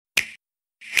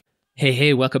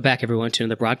Hey, welcome back everyone to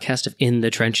another broadcast of In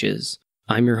the Trenches.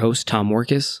 I'm your host, Tom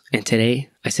Morkes, and today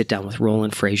I sit down with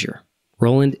Roland Frasier.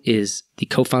 Roland is the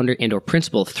co-founder and or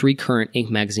principal of three current Inc.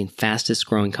 magazine fastest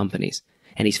growing companies,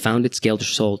 and he's founded, scaled, or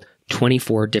sold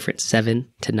 24 different 7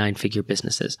 to 9 figure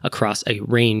businesses across a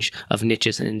range of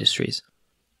niches and industries.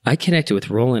 I connected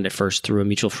with Roland at first through a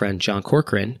mutual friend, John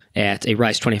Corcoran, at a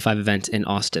Rise 25 event in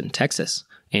Austin, Texas,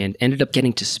 and ended up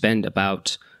getting to spend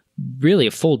about really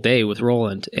a full day with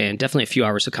Roland and definitely a few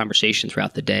hours of conversation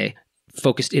throughout the day,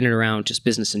 focused in and around just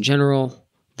business in general,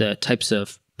 the types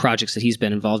of projects that he's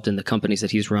been involved in, the companies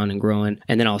that he's run and grown,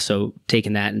 and then also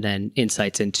taking that and then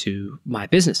insights into my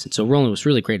business. And so Roland was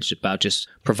really great about just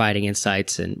providing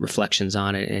insights and reflections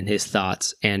on it and his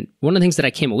thoughts. And one of the things that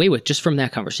I came away with just from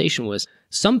that conversation was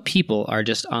some people are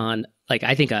just on,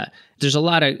 there's a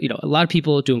lot of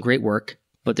people doing great work,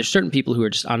 but there's certain people who are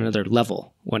just on another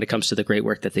level when it comes to the great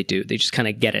work that they do. They just kind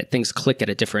of get it. Things click at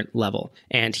a different level.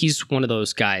 And he's one of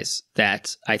those guys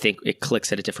that I think it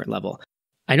clicks at a different level.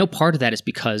 I know part of that is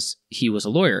because he was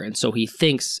a lawyer. And so he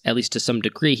thinks, at least to some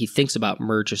degree, he thinks about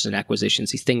mergers and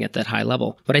acquisitions. He's thinking at that high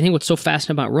level. But I think what's so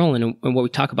fascinating about Roland and what we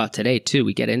talk about today too,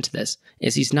 we get into this,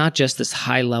 is he's not just this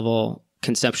high level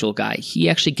conceptual guy. He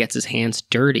actually gets his hands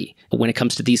dirty when it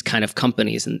comes to these kind of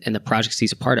companies and the projects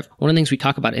he's a part of. One of the things we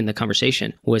talk about in the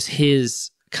conversation was his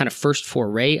kind of first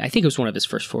foray, I think it was one of his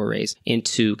first forays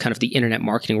into kind of the internet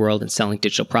marketing world and selling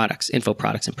digital products, info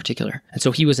products in particular. And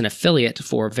so he was an affiliate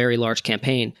for a very large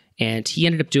campaign, and he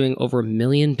ended up doing over $1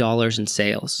 million in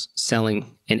sales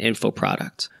selling an info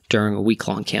product during a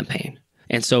week-long campaign.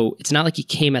 And so it's not like he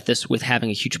came at this with having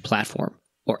a huge platform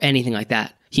or anything like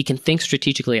that. He can think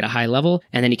strategically at a high level,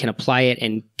 and then he can apply it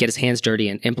and get his hands dirty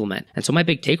and implement. And so my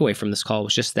big takeaway from this call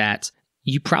was just that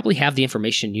you probably have the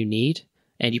information you need,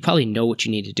 and you probably know what you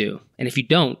need to do. And if you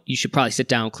don't, you should probably sit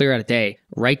down, clear out a day,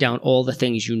 write down all the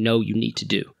things you know you need to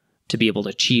do to be able to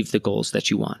achieve the goals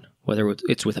that you want, whether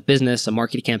it's with a business, a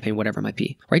marketing campaign, whatever it might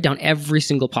be. Write down every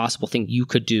single possible thing you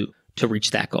could do to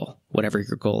reach that goal, whatever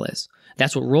your goal is.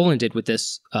 That's what Roland did with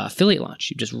this affiliate launch.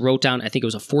 He just wrote down, I think it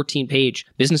was a 14-page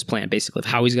business plan, basically, of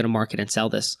how he's going to market and sell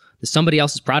this. It's somebody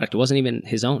else's product. It wasn't even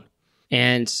his own.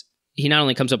 And he not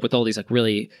only comes up with all these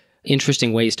really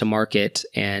interesting ways to market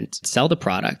and sell the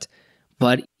product,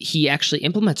 but he actually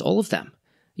implements all of them.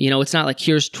 It's not like,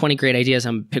 here's 20 great ideas,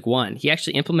 I'm pick one. He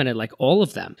actually implemented all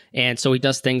of them. And so he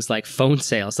does things like phone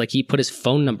sales. He put his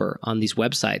phone number on these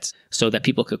websites so that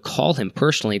people could call him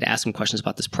personally to ask him questions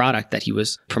about this product that he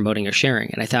was promoting or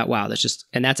sharing. And I thought, wow, that's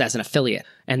as an affiliate.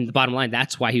 And the bottom line,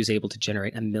 that's why he was able to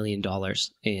generate $1 million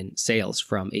in sales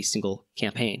from a single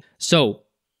campaign. So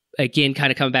again,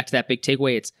 kind of coming back to that big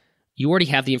takeaway, it's you already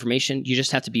have the information. You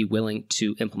just have to be willing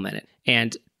to implement it.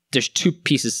 And there's two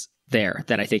pieces there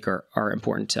that I think are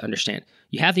important to understand.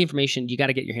 You have the information, you got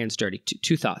to get your hands dirty.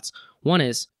 Two thoughts. One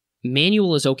is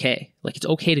manual is okay. It's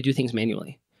okay to do things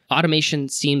manually. Automation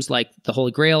seems like the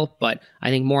holy grail, but I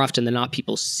think more often than not,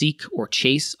 people seek or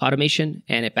chase automation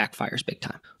and it backfires big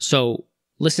time. So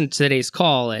listen to today's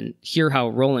call and hear how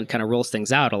Roland kind of rolls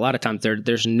things out. A lot of times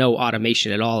there's no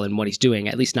automation at all in what he's doing,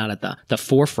 at least not at the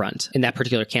forefront. In that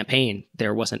particular campaign,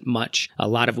 there wasn't much. A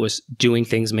lot of it was doing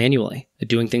things manually,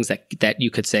 doing things that you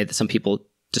could say that some people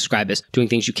describe as doing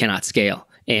things you cannot scale.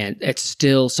 And it's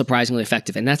still surprisingly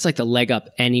effective. And that's the leg up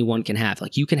anyone can have.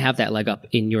 You can have that leg up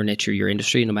in your niche or your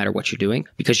industry, no matter what you're doing,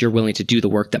 because you're willing to do the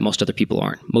work that most other people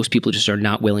aren't. Most people just are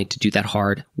not willing to do that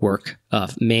hard work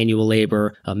of manual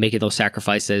labor, of making those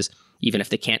sacrifices, even if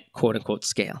they can't quote unquote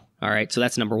scale. All right. So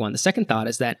that's number one. The second thought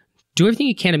is that do everything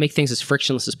you can to make things as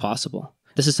frictionless as possible.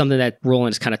 This is something that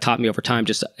Roland has kind of taught me over time,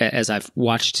 just as I've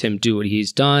watched him do what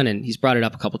he's done. And he's brought it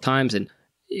up a couple of times. And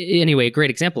anyway, a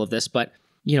great example of this, but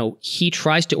he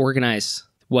tries to organize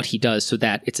what he does so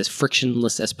that it's as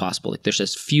frictionless as possible. There's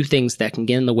as few things that can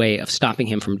get in the way of stopping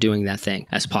him from doing that thing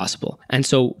as possible. And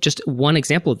so just one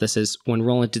example of this is when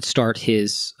Roland did start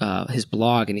his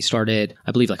blog, and he started,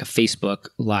 I believe, a Facebook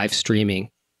live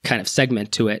streaming kind of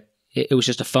segment to it. It was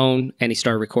just a phone, and he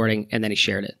started recording, and then he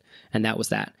shared it. And that was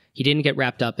that. He didn't get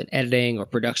wrapped up in editing or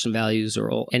production values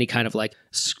or any kind of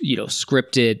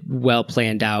scripted, well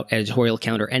planned out editorial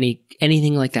calendar,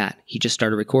 anything like that. He just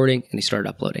started recording and he started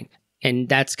uploading. And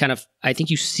that's kind of, I think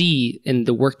you see in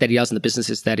the work that he does in the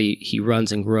businesses that he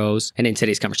runs and grows. And in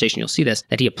today's conversation, you'll see this,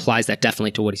 that he applies that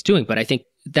definitely to what he's doing. But I think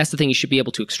that's the thing you should be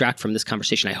able to extract from this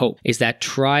conversation, I hope, is that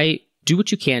do what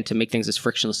you can to make things as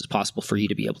frictionless as possible for you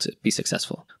to be able to be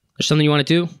successful. There's something you want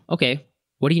to do? Okay.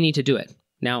 What do you need to do it?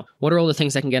 Now, what are all the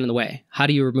things that can get in the way? How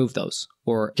do you remove those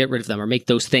or get rid of them or make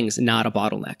those things not a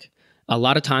bottleneck? A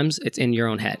lot of times it's in your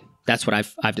own head. That's what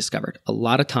I've discovered. A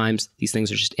lot of times these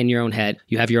things are just in your own head.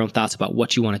 You have your own thoughts about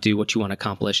what you want to do, what you want to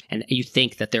accomplish, and you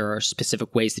think that there are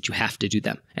specific ways that you have to do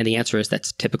them. And the answer is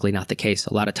that's typically not the case.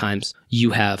 A lot of times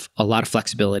you have a lot of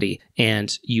flexibility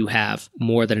and you have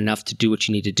more than enough to do what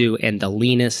you need to do. And the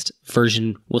leanest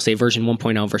version, we'll say version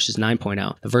 1.0 versus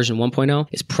 9.0. The version 1.0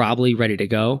 is probably ready to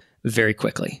go very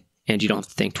quickly. And you don't have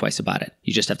to think twice about it.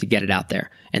 You just have to get it out there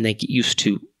and then get used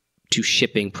to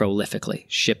shipping prolifically,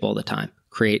 ship all the time,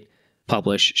 create,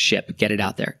 publish, ship, get it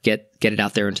out there, get it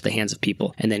out there into the hands of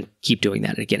people, and then keep doing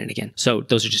that again and again. So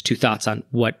those are just two thoughts on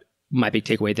what my big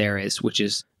takeaway there is, which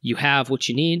is you have what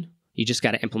you need. You just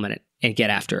got to implement it and get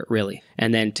after it, really.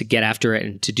 And then to get after it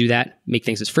and to do that, make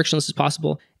things as frictionless as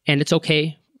possible. And it's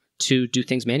okay to do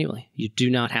things manually. You do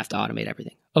not have to automate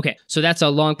everything. Okay, so that's a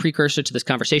long precursor to this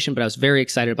conversation, but I was very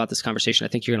excited about this conversation. I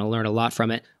think you're going to learn a lot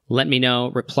from it. Let me know.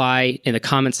 Reply in the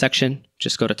comments section.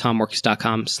 Just go to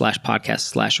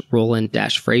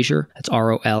tommorkes.com/podcast/Roland-Frasier. That's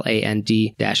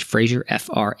ROLAND-Frasier,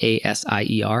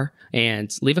 FRASIER.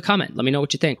 And leave a comment. Let me know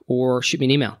what you think, or shoot me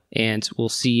an email. And we'll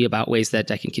see about ways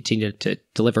that I can continue to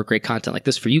deliver great content like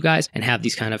this for you guys and have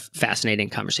these kind of fascinating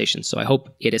conversations. So I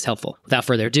hope it is helpful. Without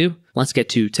further ado, let's get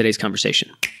to today's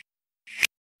conversation.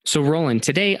 So Roland,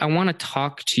 today I want to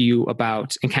talk to you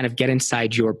about and kind of get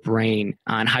inside your brain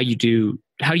on how you do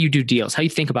deals, how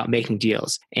you think about making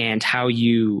deals, and how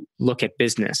you look at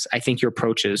business. I think your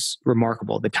approach is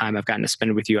remarkable. The time I've gotten to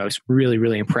spend with you, I was really,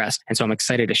 really impressed. And so I'm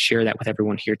excited to share that with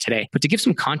everyone here today. But to give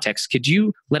some context, could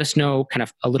you let us know kind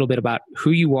of a little bit about who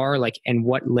you are, and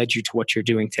what led you to what you're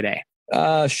doing today?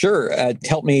 Sure.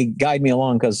 Guide me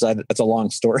along, because that's a long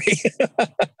story.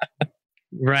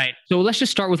 Right. So let's just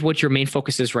start with what your main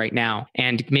focus is right now,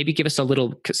 and maybe give us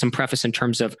some preface in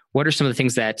terms of what are some of the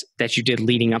things that you did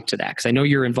leading up to that. Because I know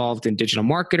you're involved in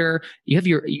DigitalMarketer.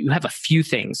 You have a few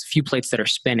plates that are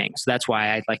spinning. So that's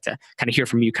why I'd like to kind of hear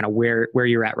from you, kind of where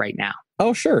you're at right now.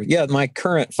 Oh, sure. Yeah. My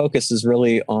current focus is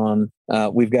really on,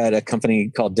 we've got a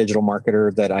company called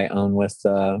DigitalMarketer that I own with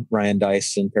Ryan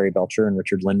Deiss and Perry Belcher and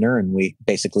Richard Lindner. And we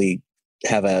basically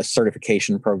have a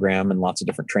certification program and lots of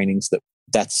different trainings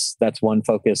that's one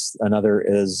focus. Another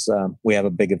is we have a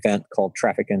big event called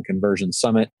Traffic and Conversion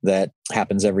Summit that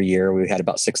happens every year. We had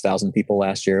about 6,000 people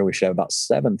last year. We should have about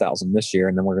 7,000 this year.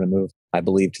 And then we're going to move, I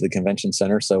believe, to the convention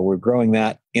center. So we're growing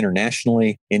that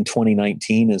internationally in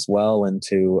 2019 as well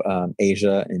into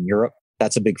Asia and Europe.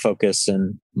 That's a big focus.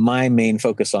 And my main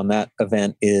focus on that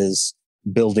event is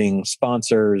building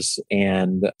sponsors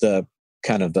and the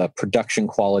kind of the production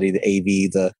quality, the AV,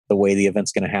 the way the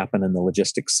event's going to happen, and the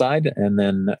logistics side. And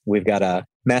then we've got a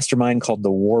mastermind called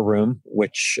the War Room,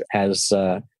 which has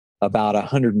about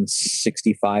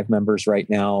 165 members right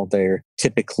now. They're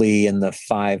typically in the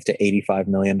 $5 to $85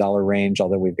 million range,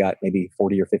 although we've got maybe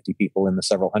 40 or 50 people in the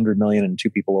several hundred million and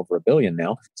 2 people over $1 billion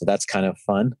now. So that's kind of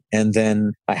fun. And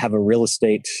then I have a real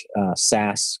estate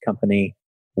SaaS company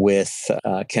with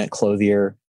Kent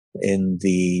Clothier in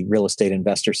the real estate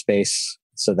investor space.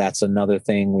 So that's another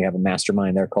thing. We have a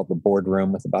mastermind there called the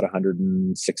Boardroom with about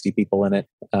 160 people in it.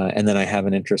 And then I have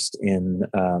an interest in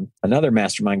another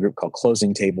mastermind group called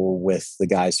Closing Table with the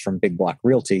guys from Big Block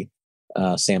Realty,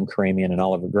 Sam Karamian and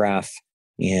Oliver Graff.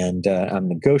 And I'm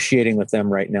negotiating with them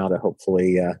right now to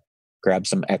hopefully grab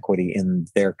some equity in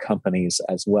their companies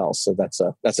as well. So that's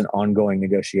an ongoing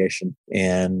negotiation.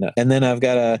 And then I've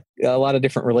got a lot of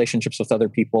different relationships with other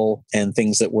people and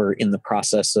things that we're in the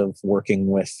process of working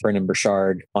with Brendan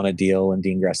Burchard on a deal and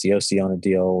Dean Graciosi on a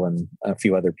deal and a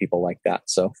few other people like that.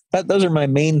 So those are my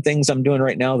main things I'm doing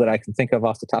right now that I can think of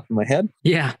off the top of my head.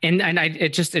 Yeah. And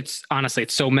it's honestly,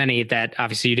 it's so many that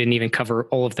obviously you didn't even cover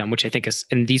all of them, which I think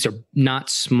and these are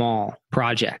not small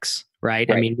projects.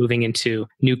 Right? I mean, moving into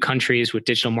new countries with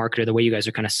DigitalMarketer, the way you guys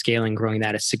are kind of scaling, growing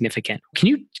that is significant. Can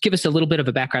you give us a little bit of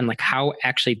a background, like how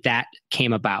actually that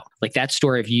came about? Like that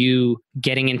story of you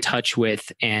getting in touch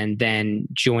with and then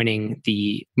joining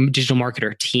the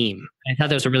DigitalMarketer team. I thought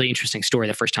that was a really interesting story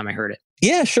the first time I heard it.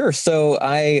 Yeah, sure. So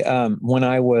when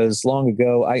I was long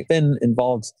ago, I've been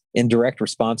involved in direct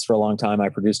response for a long time. I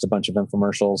produced a bunch of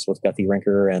infomercials with Guthy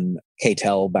Rinker and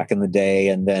KTEL back in the day,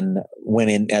 and then went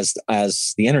in as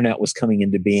the internet was coming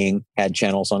into being, had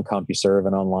channels on CompuServe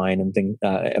and online and things,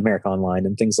 America Online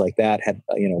and things like that, had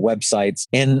websites,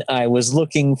 and I was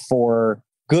looking for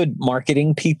good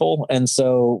marketing people. And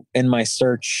so in my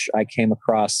search, I came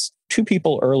across 3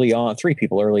 people early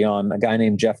on, a guy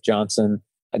named Jeff Johnson,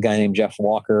 a guy named Jeff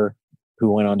Walker,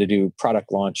 who went on to do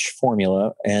Product Launch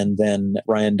Formula, and then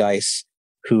Ryan Deiss,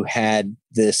 who had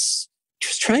this,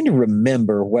 just trying to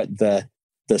remember what the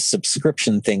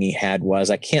subscription thing he had was.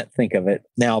 I can't think of it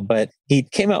now, but he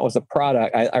came out with a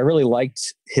product. I really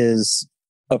liked his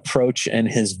approach and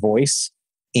his voice.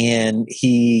 And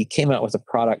he came out with a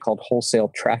product called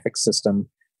Wholesale Traffic System.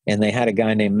 And they had a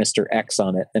guy named Mr. X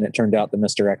on it. And it turned out that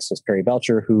Mr. X was Perry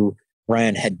Belcher, who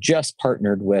Ryan had just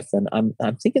partnered with. And I'm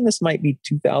thinking this might be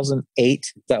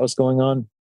 2008 that was going on.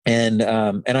 And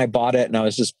I bought it and I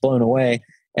was just blown away.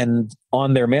 And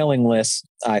on their mailing list,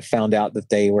 I found out that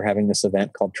they were having this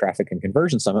event called Traffic and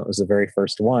Conversion Summit. It was the very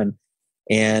first one.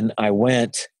 And I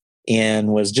went and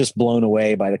was just blown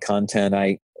away by the content.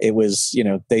 They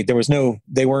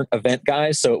weren't event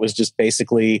guys. So it was just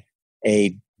basically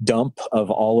a dump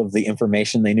of all of the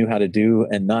information they knew how to do,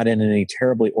 and not in any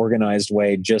terribly organized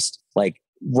way, just like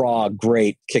raw,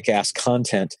 great, kick-ass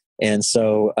content. And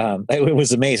so it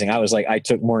was amazing. I was like, I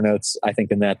took more notes, I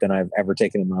think, in that than I've ever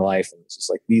taken in my life. And it's just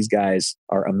like, these guys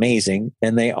are amazing.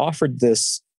 And they offered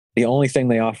this, the only thing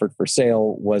they offered for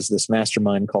sale was this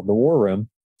mastermind called the War Room.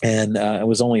 And it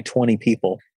was only 20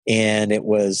 people. And it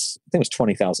was, I think it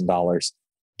was $20,000.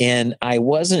 And I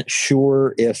wasn't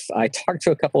sure if I talked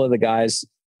to a couple of the guys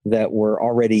that were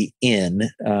already in.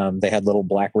 They had little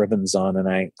black ribbons on, and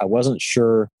I wasn't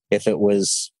sure if it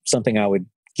was something I would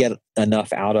get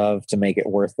enough out of to make it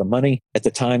worth the money at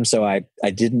the time. So I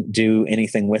didn't do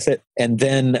anything with it. And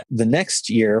then the next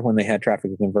year when they had Traffic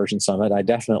and Conversion Summit, I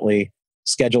definitely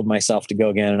scheduled myself to go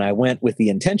again. And I went with the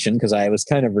intention, because I was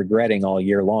kind of regretting all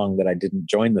year long that I didn't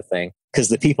join the thing, because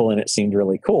the people in it seemed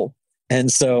really cool.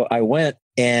 And so I went,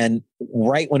 and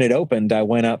right when it opened, I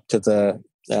went up to the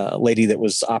lady that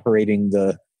was operating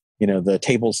the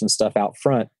tables and stuff out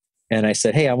front. And I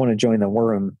said, "Hey, I want to join the War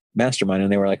Room Mastermind."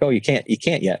 And they were like, "Oh, you can't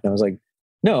yet." And I was like,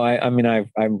 "No,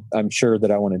 I'm sure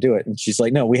that I want to do it." And she's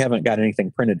like, "No, we haven't got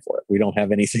anything printed for it. We don't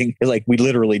have anything." Like, we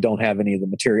literally don't have any of the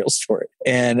materials for it.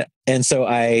 And so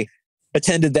I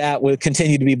attended that, would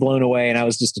continue to be blown away. And I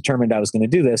was just determined I was going to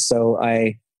do this. So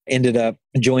I ended up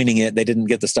joining it. They didn't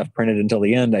get the stuff printed until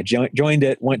the end. I joined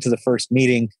it, went to the first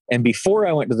meeting. And before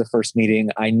I went to the first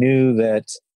meeting, I knew that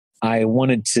I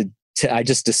wanted I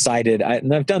just decided,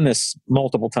 and I've done this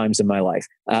multiple times in my life.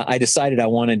 I decided I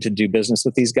wanted to do business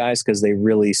with these guys because they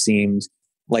really seemed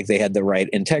like they had the right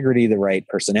integrity, the right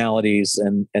personalities,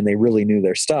 and they really knew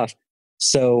their stuff.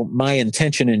 So my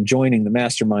intention in joining the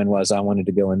mastermind was I wanted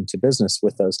to go into business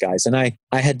with those guys. And I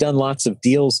had done lots of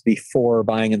deals before,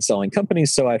 buying and selling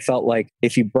companies. So I felt like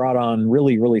if you brought on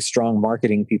really, really strong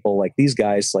marketing people like these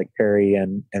guys, like Perry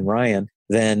and Ryan,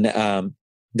 then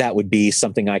that would be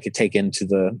something I could take into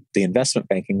the investment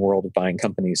banking world of buying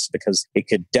companies, because it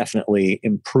could definitely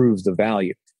improve the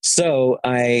value. So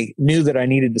I knew that I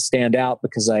needed to stand out,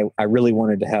 because I really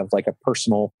wanted to have like a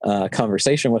personal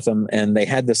conversation with them. And they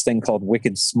had this thing called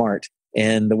Wicked Smart.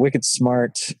 And the Wicked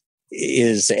Smart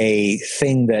is a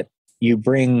thing that you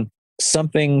bring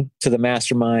something to the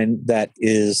mastermind that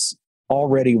is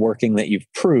already working, that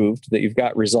you've proved, that you've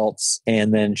got results,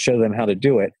 and then show them how to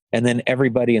do it. And then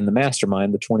everybody in the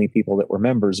mastermind, the 20 people that were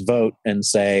members, vote and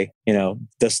say,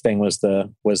 this thing was the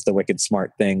Wicked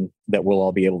Smart thing that we'll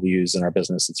all be able to use in our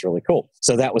business. It's really cool.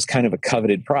 So that was kind of a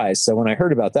coveted prize. So when I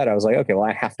heard about that, I was like, okay, well,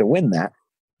 I have to win that,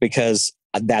 because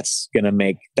that's going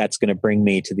to bring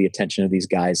me to the attention of these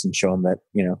guys and show them that,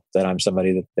 that I'm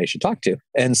somebody that they should talk to.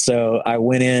 And so I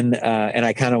went in and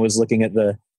I kind of was looking at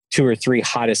the 2 or 3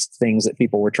 hottest things that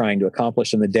people were trying to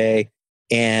accomplish in the day.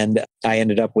 And I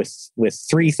ended up with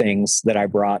 3 things that I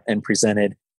brought and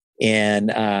presented.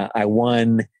 And I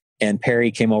won. And Perry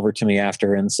came over to me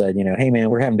after and said, "Hey man,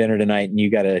 we're having dinner tonight, and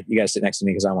you gotta sit next to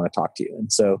me because I want to talk to you."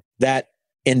 And so that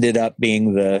ended up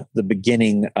being the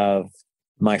beginning of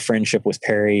my friendship with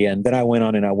Perry. And then I went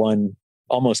on and I won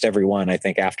almost every one, I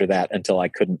think, after that, until I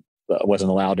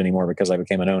wasn't allowed anymore because I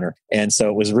became an owner. And so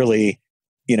it was really,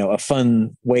 a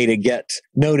fun way to get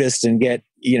noticed and get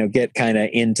kind of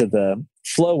into the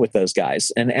flow with those guys.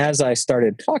 And as I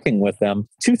started talking with them,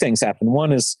 2 things happened.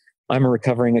 One is I'm a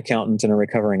recovering accountant and a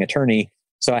recovering attorney.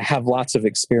 So I have lots of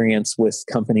experience with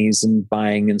companies and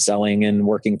buying and selling and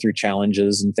working through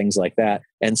challenges and things like that.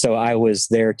 And so I was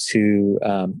there to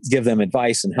give them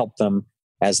advice and help them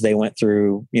as they went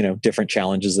through, different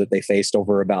challenges that they faced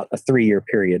over about a 3-year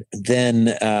period.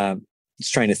 Then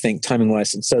just trying to think timing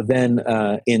wise. And so then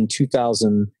in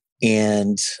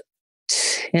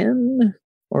 2010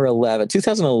 or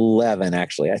 2011,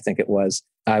 actually, I think it was,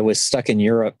 I was stuck in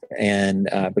Europe, and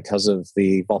because of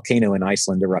the volcano in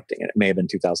Iceland erupting, and it may have been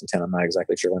 2010. I'm not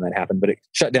exactly sure when that happened, but it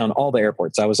shut down all the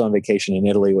airports. I was on vacation in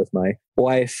Italy with my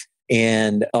wife,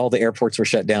 and all the airports were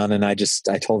shut down. And I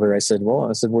told her, I said,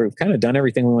 we've kind of done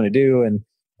everything we want to do. And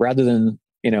rather than,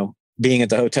 being at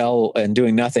the hotel and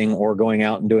doing nothing, or going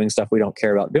out and doing stuff we don't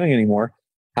care about doing anymore,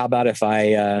 how about if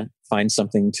I find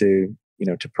something to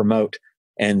promote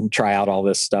and try out all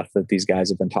this stuff that these guys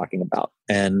have been talking about.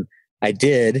 And I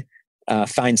did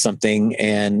find something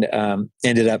and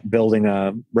ended up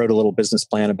wrote a little business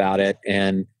plan about it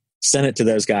and sent it to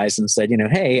those guys and said,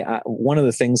 hey, one of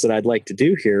the things that I'd like to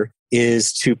do here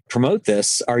is to promote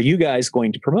this. Are you guys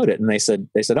going to promote it? And they said,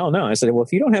 oh no. I said, well,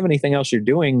 if you don't have anything else you're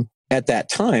doing at that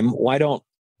time, why don't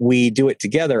we do it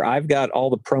together? I've got all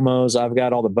the promos. I've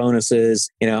got all the bonuses.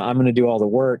 I'm going to do all the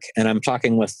work, and I'm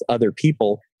talking with other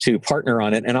people to partner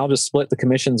on it. And I'll just split the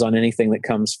commissions on anything that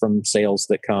comes from sales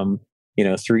that come,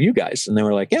 through you guys. And they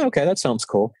were like, yeah, okay, that sounds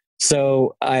cool.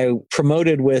 So I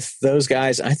promoted with those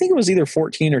guys. I think it was either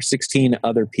 14 or 16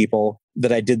 other people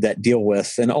that I did that deal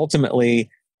with. And ultimately,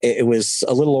 it was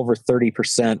a little over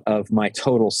 30% of my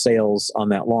total sales on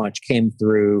that launch came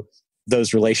through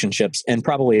those relationships. And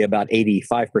probably about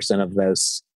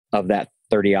 85% of that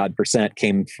 30 odd percent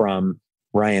came from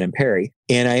Ryan and Perry.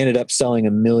 And I ended up selling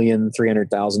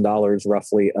 $1,300,000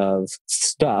 roughly of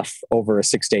stuff over a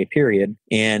 6-day period.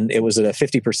 And it was at a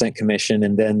 50% commission.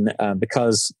 And then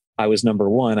because I was number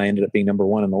one, I ended up being number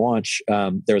one in the launch.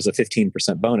 There was a 15%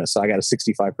 bonus. So I got a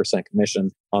 65%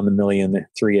 commission on the $1.3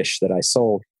 million-ish that I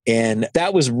sold. And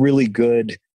that was really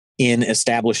good in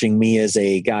establishing me as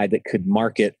a guy that could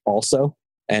market also,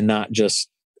 and not just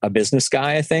a business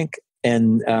guy, I think.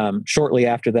 And shortly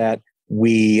after that,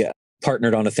 we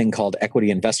partnered on a thing called Equity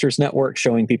Investors Network,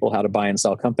 showing people how to buy and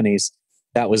sell companies.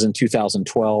 That was in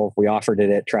 2012. We offered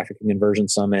it at Traffic and Conversion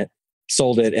Summit,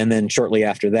 sold it. And then shortly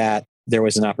after that, there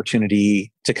was an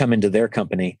opportunity to come into their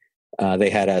company. They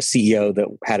had a CEO that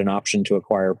had an option to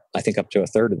acquire, I think, up to a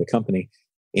third of the company.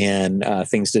 And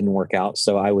things didn't work out.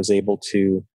 So I was able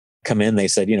to come in. They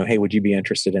said, hey, would you be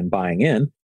interested in buying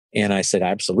in? And I said,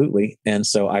 absolutely. And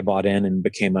so I bought in and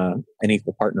became an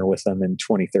equal partner with them in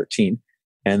 2013.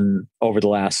 And over the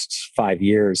last 5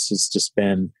 years, it's just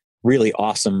been really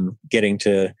awesome getting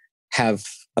to have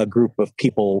a group of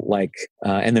people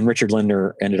and then Richard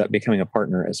Lindner ended up becoming a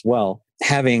partner as well.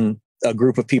 Having a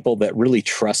group of people that really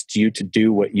trust you to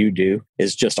do what you do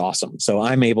is just awesome. So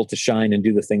I'm able to shine and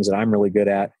do the things that I'm really good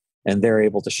at, and they're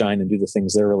able to shine and do the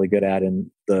things they're really good at. And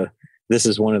this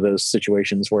is one of those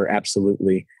situations where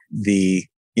absolutely the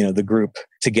group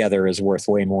together is worth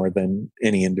way more than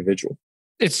any individual.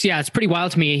 It's pretty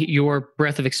wild to me, your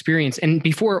breadth of experience. And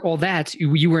before all that,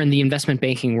 you were in the investment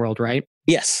banking world, right?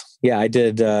 Yes. Yeah, I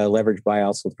did leverage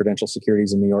buyouts with Prudential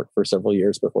Securities in New York for several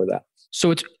years before that.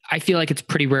 So I feel like it's a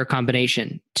pretty rare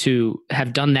combination to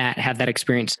have done that, have that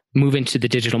experience, move into the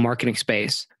digital marketing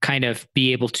space, kind of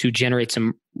be able to generate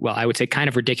some, well, I would say kind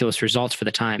of ridiculous results for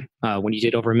the time when you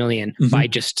did over $1 million by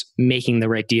just making the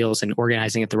right deals and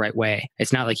organizing it the right way.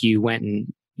 It's not like you went and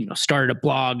started a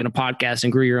blog and a podcast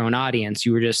and grew your own audience.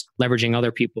 You were just leveraging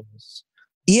other people's.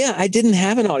 Yeah, I didn't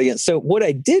have an audience. So what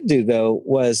I did do though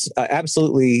was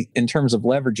absolutely, in terms of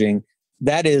leveraging,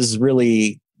 that is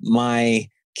really my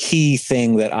key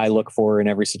thing that I look for in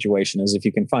every situation is if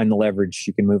you can find the leverage,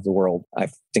 you can move the world. I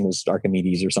think it was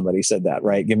Archimedes or somebody said that,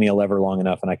 right? Give me a lever long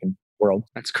enough and I can move the world.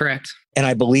 That's correct. And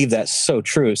I believe that's so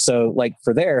true. So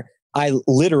for there, I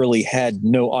literally had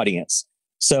no audience.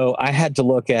 So I had to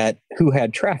look at who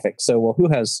had traffic. So, well, who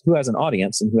has an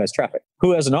audience and who has traffic?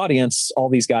 Who has an audience? All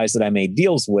these guys that I made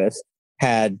deals with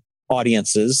had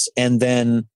audiences. And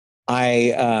then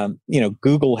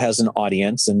Google has an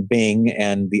audience, and Bing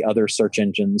and the other search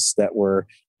engines that were,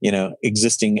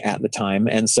 existing at the time.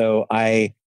 And so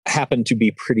I happened to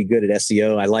be pretty good at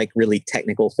SEO. I like really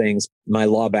technical things. My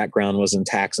law background was in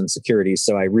tax and securities.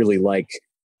 So I really like,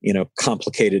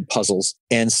 complicated puzzles.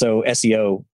 And so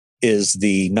SEO is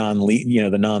the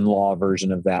non-law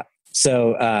version of that.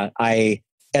 So I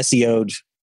SEO'd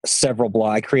several blogs.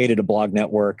 I created a blog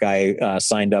network. I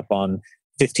signed up on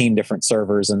 15 different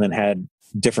servers and then had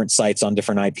different sites on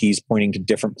different IPs pointing to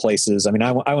different places. I mean,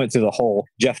 I went through the whole.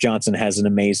 Jeff Johnson has an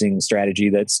amazing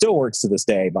strategy that still works to this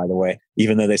day, by the way,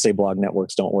 even though they say blog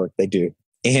networks don't work, they do.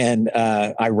 And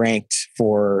I ranked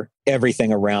for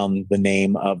everything around the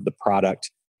name of the product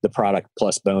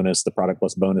plus bonus, the product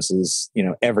plus bonuses,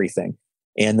 everything.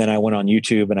 And then I went on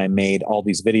YouTube and I made all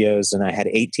these videos, and I had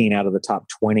 18 out of the top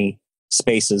 20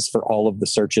 spaces for all of the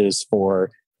searches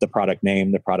for the product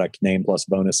name plus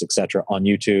bonus, etc. on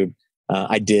YouTube.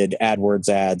 I did AdWords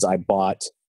ads. I bought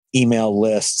email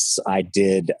lists. I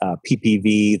did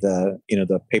PPV,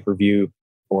 the pay-per-view,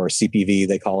 or CPV,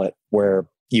 they call it, where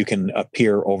you can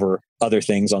appear over other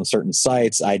things on certain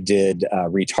sites. I did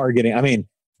retargeting. I mean,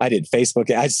 I did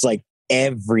Facebook. I just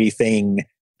everything.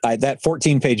 That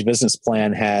 14-page business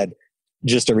plan had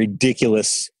just a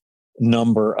ridiculous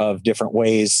number of different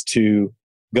ways to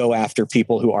go after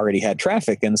people who already had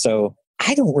traffic. And so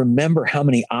I don't remember how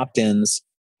many opt-ins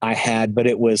I had, but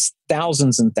it was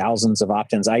thousands and thousands of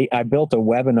opt-ins. I built a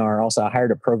webinar. Also, I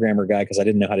hired a programmer guy because I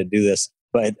didn't know how to do this.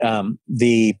 But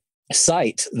the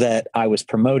site that I was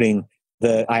promoting,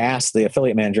 I asked the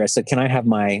affiliate manager, I said, can I have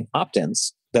my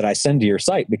opt-ins that I send to your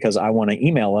site because I want to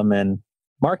email them and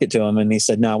market to them? And he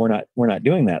said, no, we're not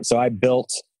doing that. So I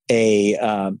built a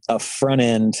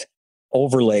front-end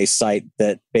overlay site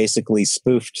that basically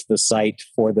spoofed the site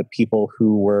for the people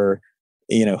who were,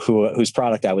 whose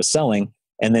product I was selling.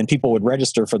 And then people would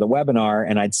register for the webinar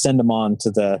and I'd send them on to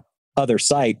the other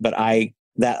site. But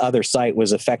that other site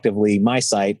was effectively my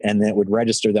site, and then it would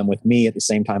register them with me at the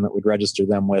same time it would register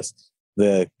them with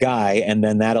the guy. And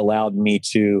then that allowed me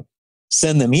to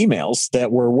send them emails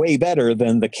that were way better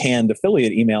than the canned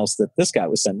affiliate emails that this guy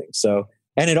was sending. So,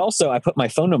 and it also, I put my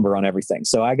phone number on everything.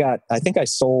 So I think I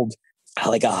sold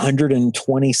like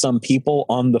 120 some people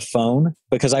on the phone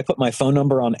because I put my phone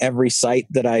number on every site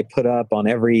that I put up, on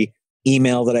every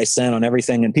email that I sent, on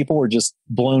everything. And people were just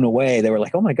blown away. They were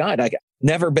like, oh my God, I've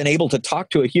never been able to talk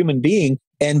to a human being.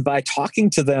 And by talking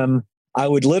to them, I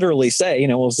would literally say,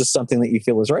 well, is this something that you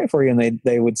feel is right for you? And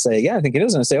they would say, yeah, I think it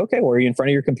is. And I say, okay, well, are you in front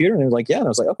of your computer? And they're like, yeah. And I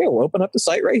was like, okay, well, open up the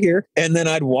site right here. And then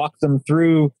I'd walk them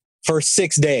through for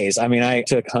 6 days. I mean, I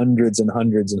took hundreds and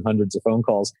hundreds and hundreds of phone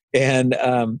calls, and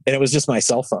it was just my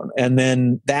cell phone. And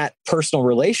then that personal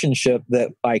relationship that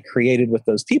I created with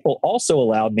those people also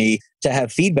allowed me to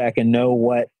have feedback and know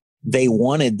what they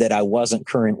wanted that I wasn't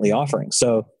currently offering.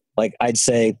 So like I'd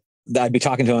be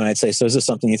talking to them and I'd say, so is this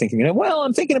something you think you're going to, well,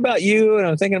 I'm thinking about you and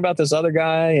I'm thinking about this other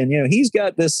guy. And, he's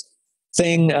got this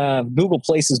thing, Google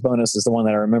Places bonus is the one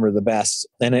that I remember the best.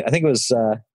 And I think it was,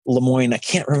 Lemoyne. I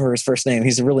can't remember his first name.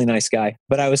 He's a really nice guy,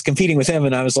 but I was competing with him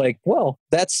and I was like, well,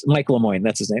 that's Mike Lemoyne.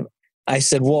 That's his name. I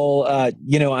said, well,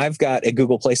 I've got a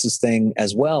Google Places thing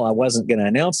as well. I wasn't going to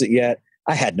announce it yet.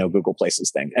 I had no Google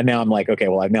Places thing. And now I'm like, okay,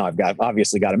 well, I've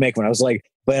obviously got to make one. I was like,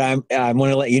 but I'm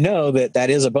going to let you know that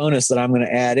is a bonus that I'm going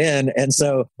to add in. And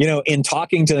so, in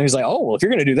talking to him, he's like, oh, well, if you're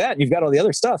going to do that and you've got all the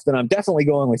other stuff, then I'm definitely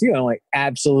going with you. And I'm like,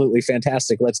 absolutely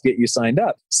fantastic. Let's get you signed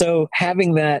up. So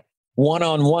having that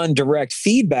one-on-one direct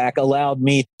feedback allowed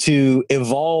me to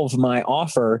evolve my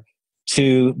offer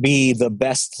to be the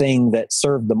best thing that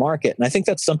served the market. And I think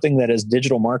that's something that as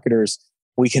digital marketers,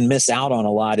 we can miss out on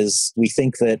a lot, is we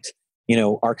think that,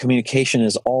 our communication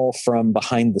is all from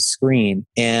behind the screen,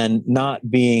 and not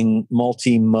being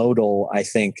multimodal. I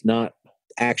think not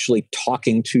actually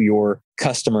talking to your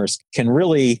customers can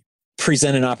really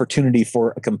present an opportunity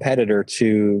for a competitor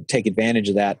to take advantage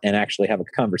of that and actually have a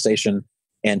conversation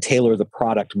and tailor the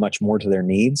product much more to their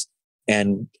needs,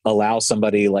 and allow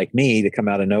somebody like me to come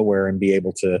out of nowhere and be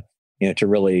able to, to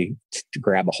really to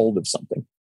grab a hold of something.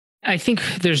 I think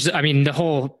the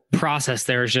whole process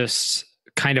there is just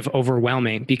kind of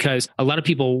overwhelming because a lot of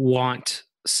people want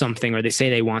something, or they say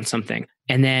they want something.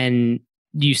 And then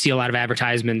you see a lot of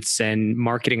advertisements and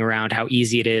marketing around how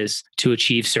easy it is to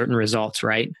achieve certain results,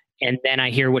 right? And then I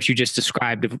hear what you just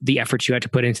described, the efforts you had to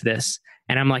put into this.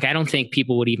 And I'm like, I don't think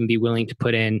people would even be willing to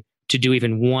put in to do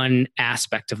even one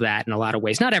aspect of that in a lot of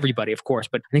ways. Not everybody, of course,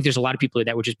 but I think there's a lot of people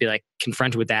that would just be like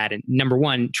confronted with that. And number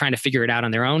one, trying to figure it out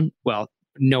on their own. Well,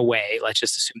 no way. Let's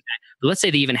just assume that. But let's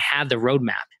say they even have the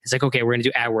roadmap. It's like, okay, we're going to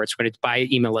do AdWords. We're going to buy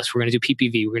email lists. We're going to do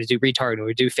PPV. We're going to do retargeting. We're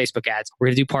going to do Facebook ads. We're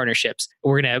going to do partnerships.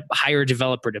 We're going to hire a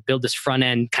developer to build this front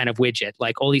end kind of widget.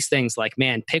 Like all these things, like,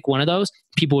 man, pick one of those.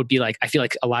 People would be like, I feel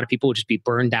like a lot of people would just be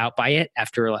burned out by it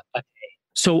after a day.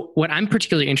 So what I'm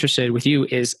particularly interested with you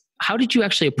is, how did you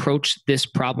actually approach this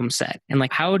problem set? And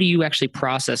like, how do you actually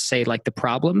process, say, like the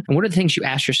problem? And what are the things you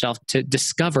ask yourself to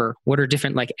discover? What are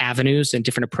different like avenues and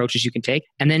different approaches you can take?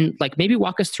 And then like maybe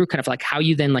walk us through kind of like how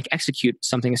you then like execute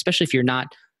something, especially if you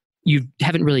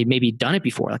haven't really maybe done it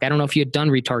before. Like, I don't know if you had done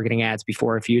retargeting ads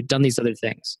before, if you had done these other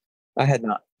things. I had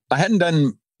not. I hadn't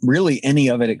done really any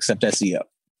of it except SEO.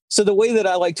 So the way that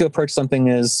I like to approach something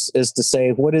is to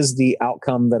say, what is the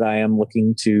outcome that I am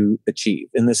looking to achieve?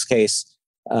 In this case,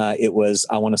 it was,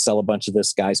 I want to sell a bunch of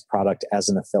this guy's product as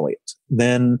an affiliate.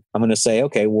 Then I'm going to say,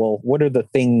 okay, well, what are the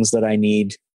things that I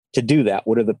need to do that?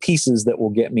 What are the pieces that will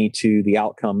get me to the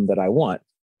outcome that I want?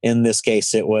 In this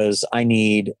case, it was, I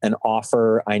need an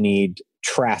offer, I need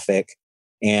traffic,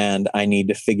 and I need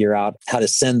to figure out how to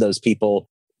send those people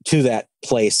to that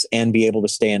place and be able to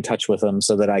stay in touch with them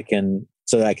so that I can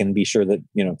be sure that,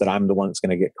 that I'm the one that's going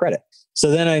to get credit.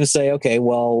 So then I say, okay,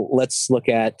 well, let's look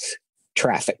at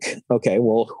traffic. Okay,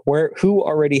 well, who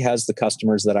already has the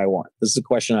customers that I want? This is a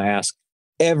question I ask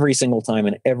every single time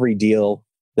in every deal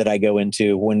that I go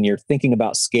into. When you're thinking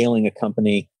about scaling a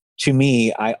company, to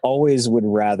me, I always would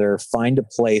rather find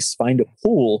a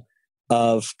pool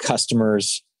of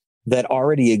customers that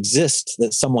already exist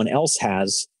that someone else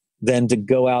has, than to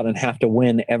go out and have to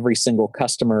win every single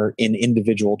customer in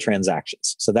individual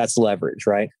transactions. So that's leverage,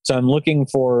 right? So I'm looking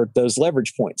for those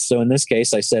leverage points. So in this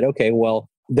case, I said, okay, well,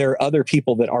 there are other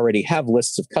people that already have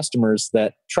lists of customers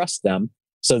that trust them.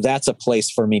 So that's a place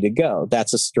for me to go.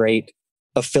 That's a straight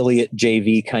affiliate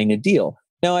JV kind of deal.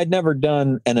 Now, I'd never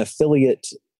done an affiliate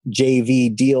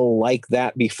JV deal like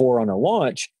that before on a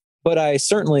launch, but I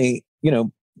certainly,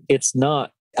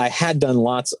 I had done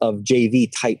lots of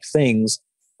JV type things,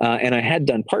 and I had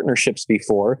done partnerships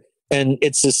before. And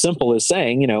it's as simple as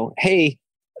saying, hey,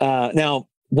 now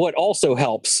what also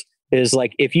helps is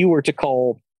like if you were to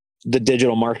call the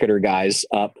DigitalMarketer guys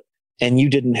up and you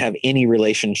didn't have any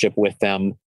relationship with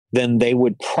them, then they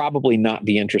would probably not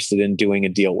be interested in doing a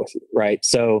deal with you, right?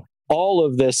 So all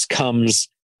of this comes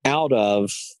out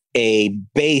of a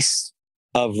base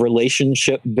of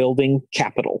relationship building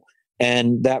capital.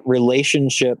 And that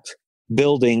relationship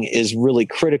building is really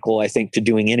critical, I think, to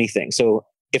doing anything. So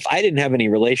if I didn't have any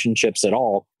relationships at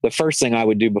all, the first thing I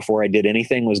would do before I did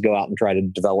anything was go out and try to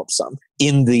develop some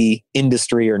in the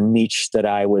industry or niche that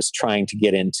I was trying to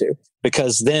get into,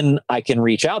 because then I can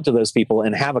reach out to those people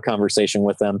and have a conversation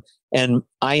with them. And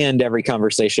I end every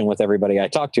conversation with everybody I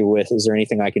talk to with, is there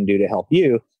anything I can do to help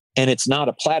you? And it's not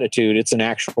a platitude. It's an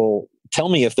actual, tell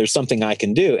me if there's something I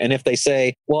can do. And if they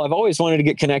say, well, I've always wanted to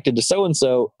get connected to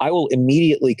so-and-so, I will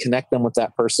immediately connect them with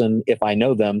that person if I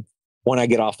know them when I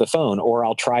get off the phone, or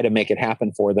I'll try to make it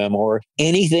happen for them, or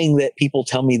anything that people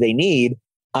tell me they need.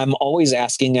 I'm always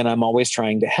asking and I'm always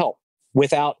trying to help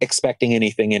without expecting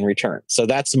anything in return. So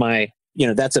that's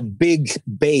that's a big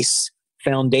base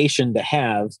foundation to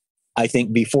have, I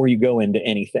think, before you go into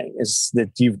anything, is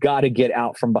that you've got to get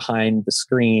out from behind the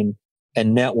screen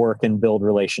and network and build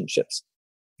relationships.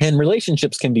 And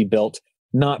relationships can be built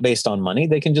not based on money.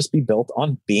 They can just be built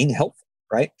on being helpful,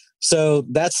 right? So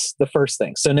that's the first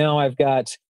thing. So now I've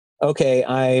got, okay,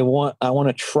 I want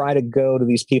to try to go to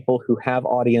these people who have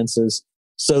audiences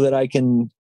so that I can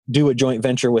do a joint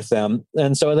venture with them.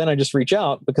 And so then I just reach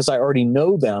out because I already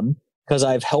know them, because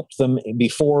I've helped them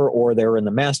before, or they're in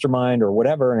the mastermind or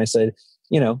whatever. And I said,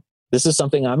 this is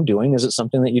something I'm doing. Is it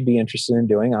something that you'd be interested in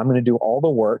doing? I'm going to do all the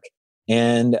work.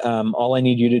 And all I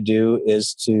need you to do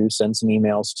is to send some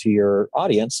emails to your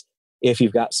audience. If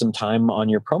you've got some time on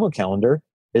your promo calendar,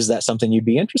 is that something you'd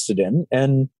be interested in?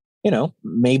 And,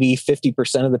 maybe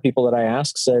 50% of the people that I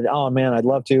asked said, oh man, I'd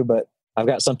love to, but I've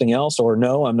got something else, or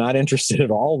no, I'm not interested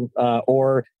at all,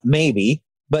 or maybe.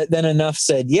 But then enough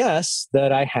said yes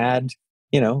that I had,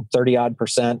 30 odd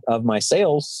 % of my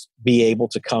sales be able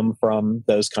to come from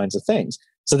those kinds of things.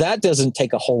 So that doesn't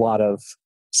take a whole lot of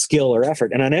skill or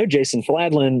effort. And I know Jason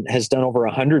Fladlin has done over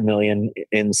 100 million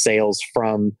in sales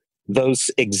from those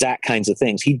exact kinds of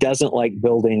things. He doesn't like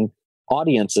building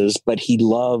audiences, but he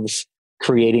loves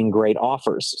creating great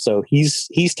offers. So he's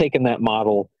taken that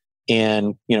model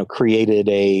and created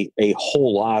a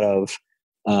whole lot of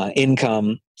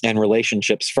income and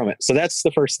relationships from it. So that's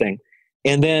the first thing.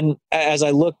 And then as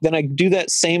I look, then I do that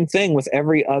same thing with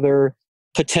every other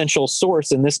potential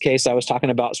source. In this case, I was talking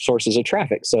about sources of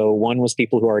traffic. So one was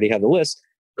people who already have the list.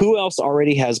 Who else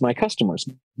already has my customers?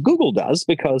 Google does,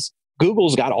 because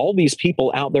Google's got all these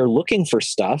people out there looking for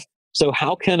stuff. So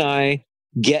how can I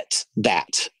get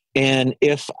that? And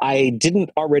if I didn't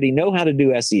already know how to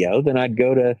do SEO, then I'd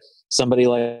go to somebody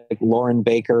like Lauren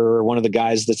Baker, or one of the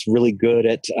guys that's really good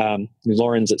at,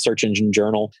 Lauren's at Search Engine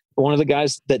Journal, one of the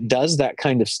guys that does that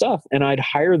kind of stuff. And I'd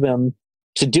hire them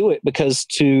to do it, because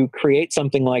to create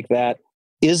something like that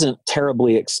isn't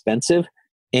terribly expensive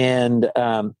and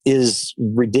is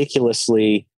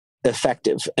ridiculously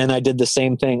effective. And I did the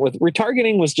same thing with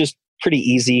retargeting. Was just pretty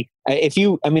easy. If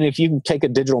you take a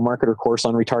digital marketer course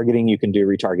on retargeting, you can do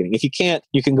retargeting. If you can't,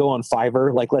 you can go on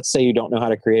Fiverr. Like, let's say you don't know how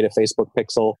to create a Facebook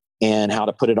pixel and how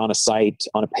to put it on a site,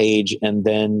 on a page, and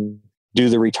then do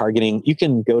the retargeting. You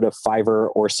can go to Fiverr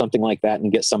or something like that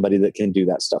and get somebody that can do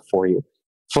that stuff for you.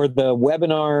 For the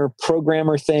webinar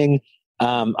programmer thing,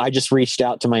 I just reached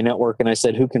out to my network and I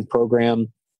said, who can program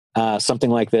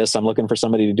something like this? I'm looking for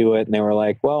somebody to do it. And they were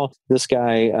like, well, this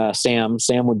guy, Sam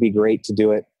would be great to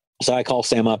do it. So I call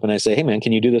Sam up and I say, hey man,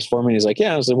 can you do this for me? And he's like,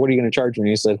 yeah. I said, what are you going to charge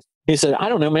me? He said, I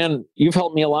don't know, man. You've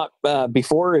helped me a lot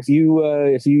before. If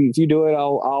you do it,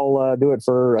 I'll do it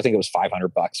for, I think it was $500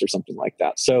 or something like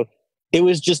that. So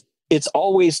it's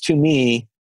always, to me,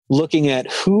 looking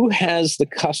at who has the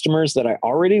customers that I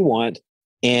already want,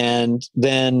 and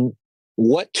then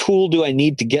what tool do I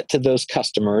need to get to those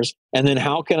customers? And then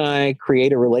how can I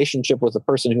create a relationship with the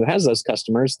person who has those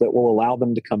customers that will allow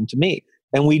them to come to me?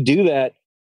 And we do that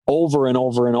over and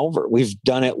over and over. We've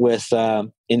done it with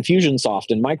Infusionsoft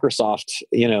and Microsoft,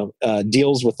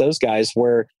 deals with those guys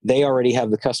where they already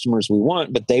have the customers we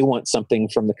want, but they want something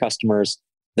from the customers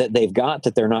that they've got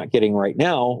that they're not getting right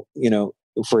now.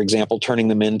 For example, turning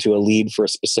them into a lead for a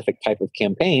specific type of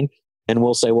campaign. And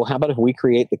we'll say, well, how about if we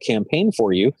create the campaign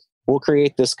for you? We'll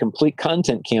create this complete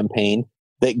content campaign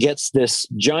that gets this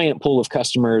giant pool of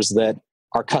customers that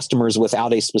are customers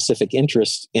without a specific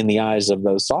interest in the eyes of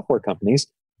those software companies.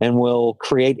 And we'll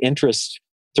create interest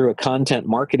through a content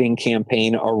marketing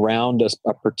campaign around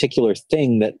a particular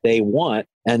thing that they want.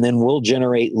 And then we'll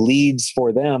generate leads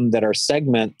for them that are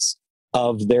segments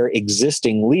of their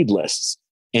existing lead lists.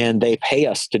 And they pay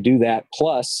us to do that,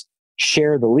 plus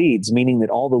share the leads, meaning that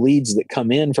all the leads that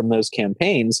come in from those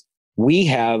campaigns, we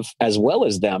have as well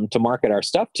as them to market our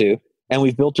stuff to. And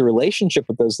we've built a relationship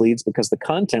with those leads because the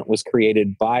content was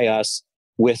created by us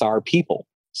with our people.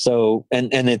 So,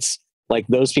 and it's like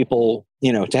those people,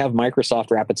 to have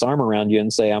Microsoft wrap its arm around you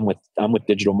and say, I'm with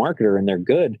DigitalMarketer and they're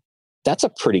good. That's a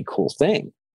pretty cool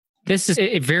thing. This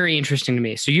is very interesting to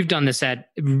me. So you've done this at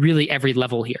really every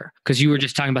level here, because you were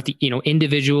just talking about the,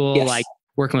 individual, Yes. like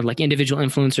working with like individual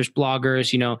influencers,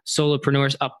 bloggers,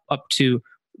 solopreneurs up to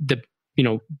the,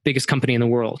 biggest company in the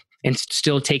world, and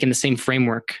still taking the same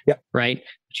framework, Yep. Right?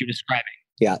 That you're describing.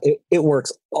 Yeah, it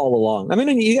works all along. I mean,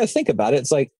 and you got to think about it.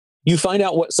 It's like you find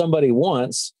out what somebody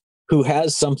wants who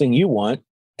has something you want,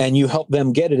 and you help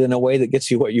them get it in a way that gets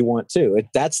you what you want too.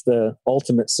 That's the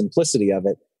ultimate simplicity of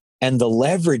it. And the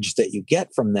leverage that you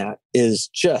get from that is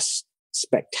just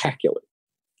spectacular.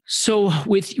 So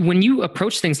when you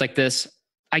approach things like this,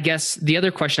 I guess the other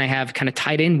question I have kind of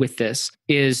tied in with this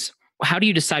is, how do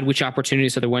you decide which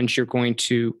opportunities are the ones you're going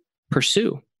to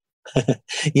pursue?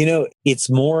 It's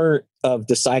more of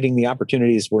deciding the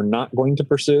opportunities we're not going to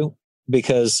pursue,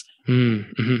 because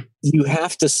you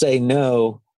have to say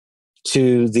no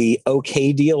to the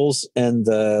okay deals and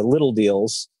the little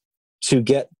deals to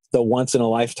get the once in a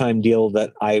lifetime deal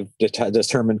that I've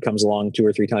determined comes along 2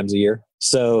 or 3 times a year.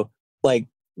 So like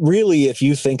really, if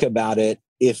you think about it,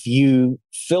 if you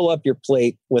fill up your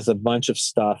plate with a bunch of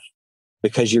stuff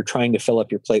because you're trying to fill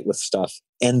up your plate with stuff,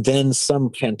 and then some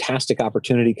fantastic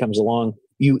opportunity comes along,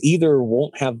 you either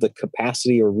won't have the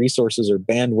capacity or resources or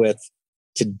bandwidth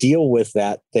to deal with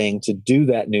that thing, to do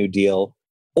that new deal,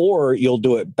 or you'll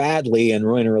do it badly and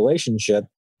ruin a relationship,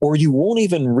 or you won't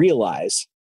even realize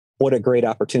what a great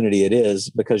opportunity it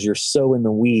is because you're so in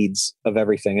the weeds of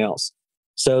everything else.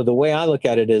 So the way I look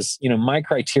at it is, my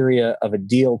criteria of a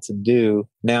deal to do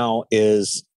now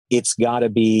is it's got to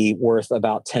be worth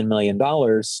about $10 million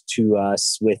to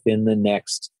us within the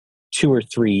next 2 or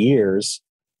 3 years,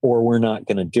 or we're not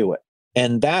going to do it.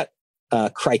 And that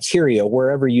criteria,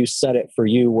 wherever you set it for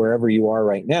you, wherever you are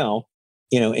right now,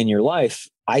 in your life,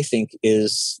 I think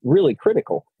is really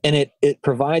critical. And it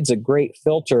provides a great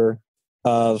filter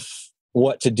of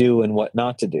what to do and what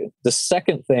not to do. The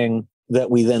second thing that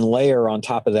we then layer on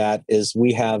top of that is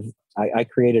I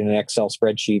created an Excel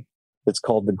spreadsheet that's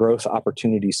called the Growth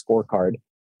Opportunity Scorecard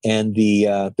and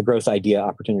the Growth Idea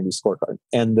Opportunity Scorecard.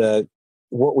 And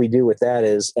what we do with that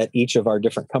is at each of our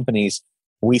different companies,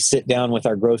 we sit down with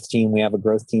our growth team. We have a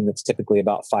growth team that's typically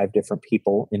about 5 different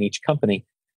people in each company.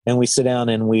 And we sit down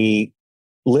and we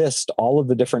list all of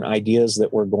the different ideas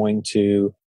that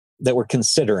we're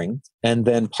considering. And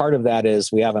then part of that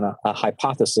is we have a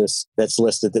hypothesis that's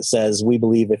listed that says, we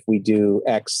believe if we do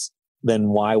X, then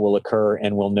Y will occur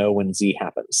and we'll know when Z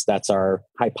happens. That's our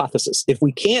hypothesis. If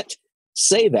we can't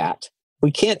say that,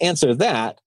 we can't answer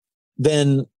that,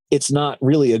 then it's not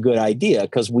really a good idea,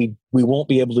 because we won't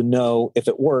be able to know if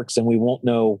it works, and we won't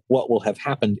know what will have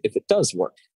happened if it does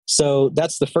work. So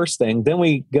that's the first thing. Then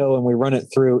we go and we run it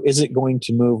through. Is it going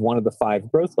to move one of the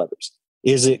 5 growth levers?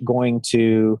 Is it going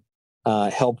to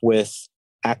help with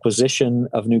acquisition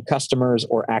of new customers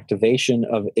or activation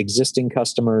of existing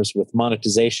customers, with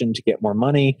monetization to get more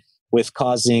money, with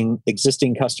causing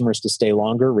existing customers to stay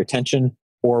longer, retention,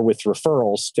 or with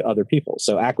referrals to other people?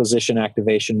 So acquisition,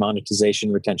 activation,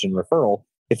 monetization, retention, referral.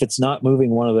 If it's not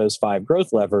moving one of those 5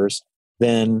 growth levers,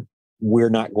 then we're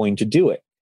not going to do it.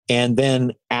 And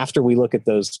then after we look at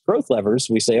those growth levers,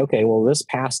 we say, okay, well, this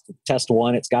passed test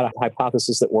 1. It's got a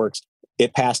hypothesis that works.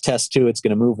 It passed test 2. It's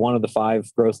going to move one of the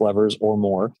 5 growth levers or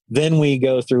more. Then we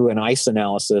go through an ICE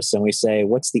analysis and we say,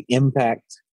 what's the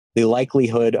impact, the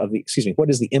likelihood of what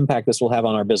is the impact this will have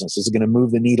on our business? Is it going to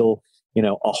move the needle,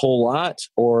 a whole lot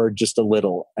or just a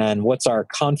little? And what's our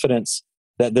confidence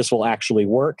that this will actually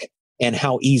work? And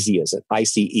how easy is it?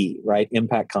 ICE, right?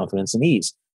 Impact, confidence, and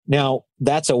ease. Now,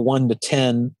 that's a 1 to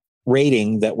 10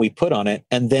 rating that we put on it.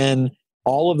 And then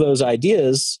all of those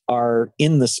ideas are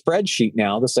in the spreadsheet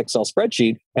now, this Excel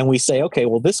spreadsheet. And we say, okay,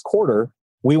 well, this quarter,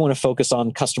 we want to focus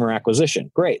on customer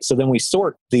acquisition. Great. So then we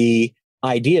sort the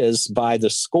ideas by the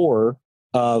score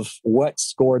of what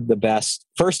scored the best.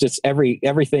 First, it's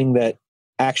everything that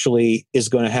actually is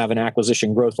going to have an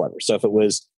acquisition growth lever. So if it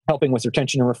was helping with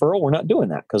retention and referral, we're not doing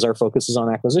that because our focus is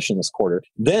on acquisition this quarter.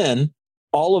 Then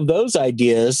all of those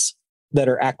ideas that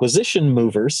are acquisition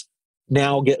movers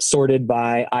now get sorted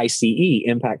by ICE,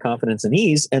 impact, confidence, and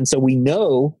ease. And so we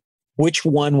know which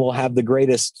one will have the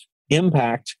greatest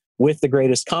impact with the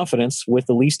greatest confidence with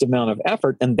the least amount of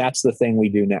effort. And that's the thing we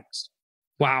do next.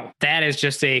 Wow, that is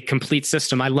just a complete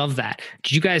system. I love that.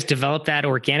 Did you guys develop that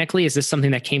organically? Is this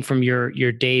something that came from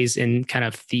your days in kind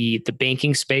of the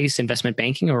banking space, investment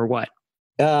banking, or what?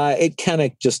 It kind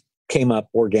of just came up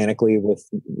organically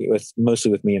with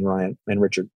mostly with me and Ryan and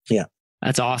Richard. Yeah.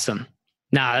 That's awesome.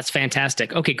 Nah, that's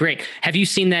fantastic. Okay, great. Have you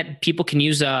seen that people can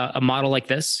use a model like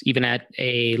this, even at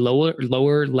a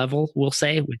lower level, we'll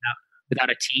say, without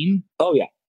a team? Oh yeah,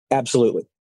 absolutely.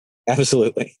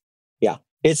 Absolutely. Yeah.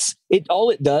 All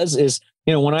it does is,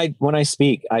 when I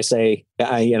speak, I say,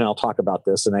 I'll talk about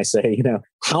this and I say,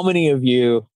 how many of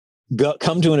you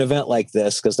come to an event like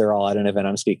this? Because they're all at an event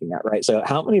I'm speaking at, right? So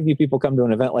how many of you people come to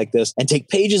an event like this and take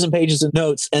pages and pages of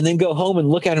notes and then go home and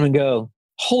look at them and go,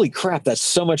 holy crap, that's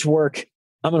so much work.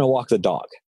 I'm going to walk the dog,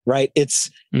 right?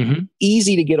 It's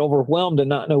easy to get overwhelmed and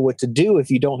not know what to do if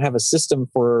you don't have a system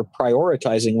for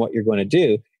prioritizing what you're going to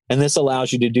do. And this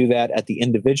allows you to do that at the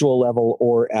individual level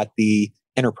or at the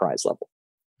enterprise level.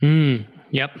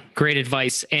 Yep. Great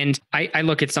advice. And I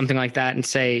look at something like that and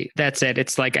say, that's it.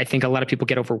 It's like, I think a lot of people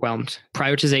get overwhelmed.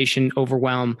 Prioritization,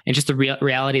 overwhelm, and just the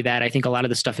reality that I think a lot of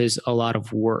this stuff is a lot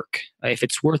of work. If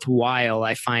it's worthwhile,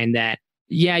 I find that,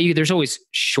 there's always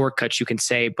shortcuts you can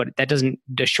say, but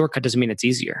the shortcut doesn't mean it's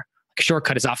easier. A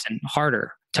shortcut is often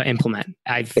harder to implement.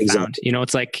 I've found,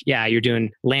 it's like, you're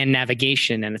doing land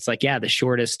navigation and it's like, the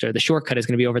shortest or the shortcut is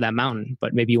going to be over that mountain,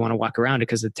 but maybe you want to walk around it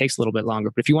because it takes a little bit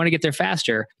longer. But if you want to get there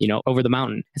faster, over the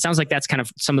mountain, it sounds like that's kind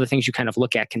of some of the things you kind of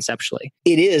look at conceptually.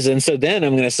 It is. And so then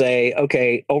I'm going to say,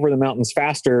 okay, over the mountains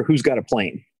faster, who's got a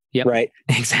plane? Yep, right.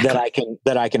 Exactly.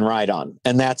 That I can ride on.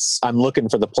 And I'm looking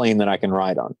for the plane that I can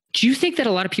ride on. Do you think that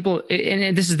a lot of people,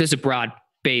 and this is a broad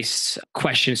base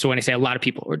question. So when I say a lot of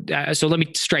people, so let me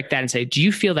strike that and say, do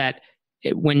you feel that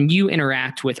when you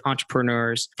interact with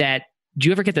entrepreneurs, do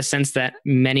you ever get the sense that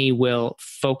many will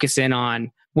focus in on,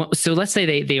 so let's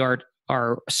say they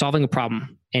are solving a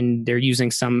problem and they're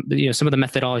using some of the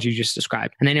methodology you just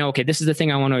described. And they know, okay, this is the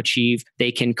thing I want to achieve.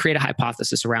 They can create a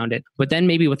hypothesis around it. But then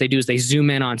maybe what they do is they zoom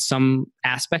in on some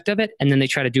aspect of it and then they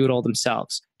try to do it all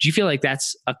themselves. Do you feel like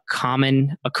that's a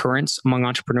common occurrence among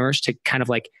entrepreneurs to kind of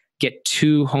like get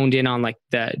too honed in on like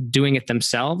the doing it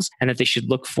themselves, and that they should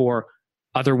look for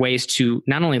other ways to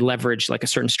not only leverage like a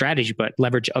certain strategy, but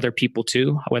leverage other people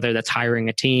too, whether that's hiring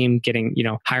a team,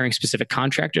 hiring specific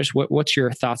contractors? What's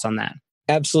your thoughts on that?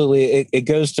 Absolutely. It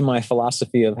goes to my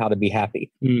philosophy of how to be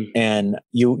happy. And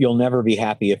you'll never be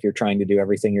happy if you're trying to do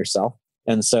everything yourself.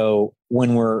 And so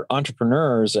when we're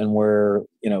entrepreneurs and we're,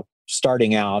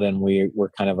 starting out and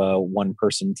we're kind of a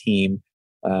one-person team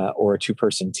or a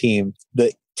two-person team,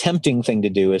 the tempting thing to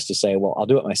do is to say, well, I'll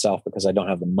do it myself because I don't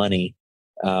have the money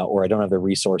or I don't have the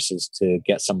resources to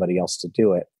get somebody else to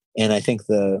do it. And I think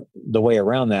the way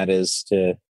around that is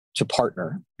to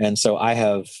partner. And so I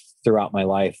have throughout my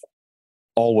life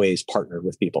always partnered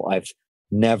with people. I've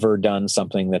never done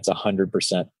something that's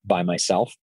 100% by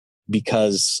myself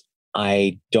because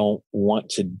I don't want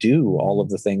to do all of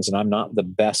the things and I'm not the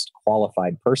best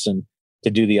qualified person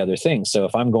to do the other things. So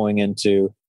if I'm going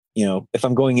into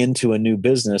a new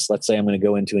business, let's say I'm going to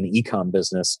go into an e-com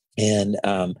business and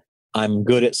I'm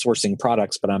good at sourcing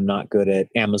products, but I'm not good at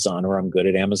Amazon, or I'm good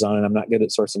at Amazon and I'm not good at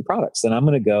sourcing products, then I'm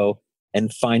going to go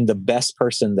and find the best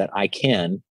person that I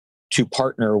can to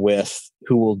partner with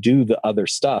who will do the other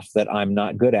stuff that I'm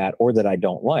not good at or that I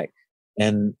don't like.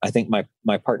 And I think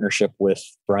my partnership with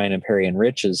Brian and Perry and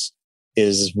Rich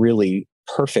is really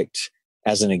perfect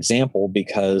as an example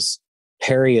because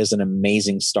Perry is an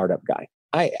amazing startup guy.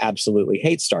 I absolutely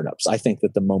hate startups. I think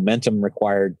that the momentum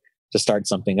required to start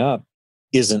something up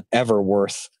isn't ever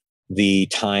worth the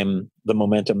time, the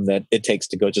momentum that it takes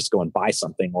to go and buy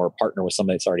something or partner with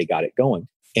somebody that's already got it going.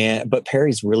 But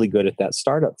Perry's really good at that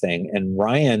startup thing. And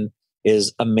Ryan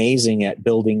is amazing at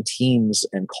building teams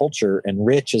and culture. And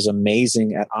Rich is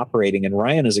amazing at operating. And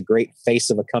Ryan is a great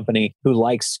face of a company who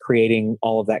likes creating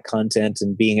all of that content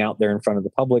and being out there in front of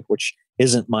the public, which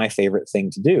isn't my favorite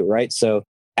thing to do, right? So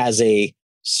as a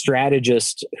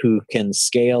strategist who can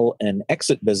scale and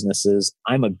exit businesses,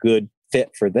 I'm a good fit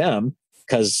for them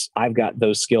because I've got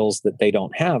those skills that they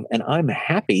don't have. And I'm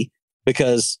happy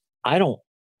because I don't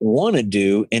want to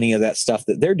do any of that stuff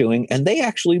that they're doing. And they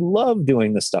actually love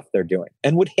doing the stuff they're doing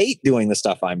and would hate doing the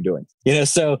stuff I'm doing.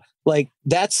 So like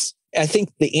I think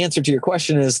the answer to your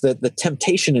question is that the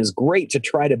temptation is great to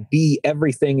try to be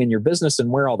everything in your business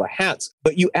and wear all the hats,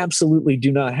 but you absolutely do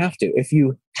not have to. If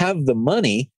you have the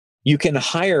money, you can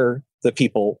hire the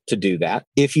people to do that.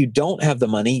 If you don't have the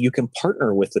money, you can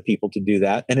partner with the people to do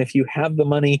that. And if you have the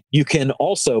money, you can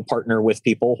also partner with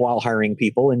people while hiring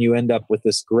people. And you end up with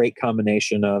this great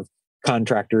combination of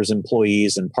contractors,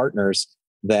 employees, and partners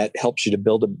that helps you to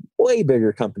build a way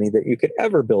bigger company that you could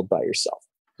ever build by yourself.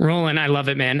 Roland, I love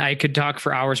it, man. I could talk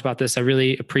for hours about this. I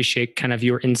really appreciate kind of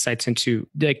your insights into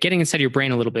getting inside your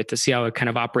brain a little bit to see how it kind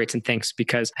of operates and thinks,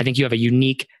 because I think you have a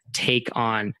unique take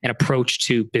on an approach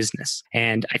to business.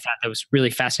 And I thought that was really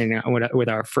fascinating with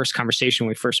our first conversation when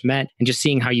we first met, and just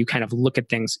seeing how you kind of look at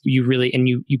things. You really, and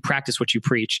you practice what you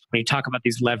preach. When you talk about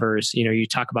these levers, you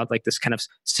talk about like this kind of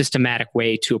systematic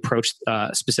way to approach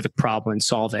a specific problem and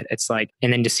solve it. It's like,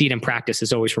 and then to see it in practice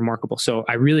is always remarkable. So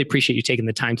I really appreciate you taking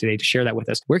the time today to share that with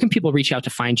us. Where can people reach out to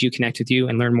find you, connect with you,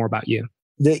 and learn more about you?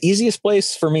 The easiest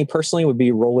place for me personally would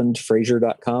be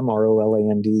RolandFrasier.com,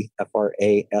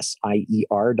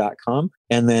 RolandFrasier.com.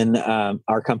 And then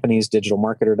our company's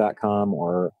DigitalMarketer.com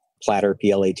or Plattr,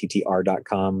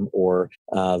 Plattr.com, or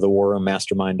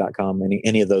theWarRoomMastermind.com.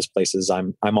 Any of those places.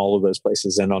 I'm all of those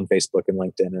places, and on Facebook and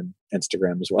LinkedIn and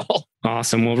Instagram as well.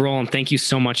 Awesome. Well, Roland, thank you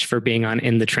so much for being on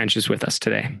In the Trenches with us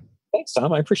today. Thanks,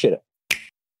 Tom. I appreciate it.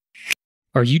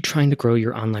 Are you trying to grow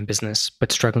your online business,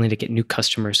 but struggling to get new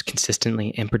customers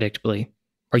consistently and predictably?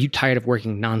 Are you tired of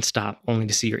working nonstop only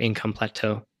to see your income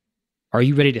plateau? Are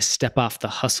you ready to step off the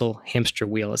hustle hamster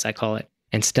wheel, as I call it,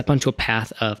 and step onto a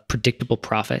path of predictable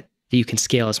profit that you can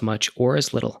scale as much or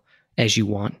as little as you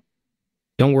want?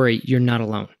 Don't worry, you're not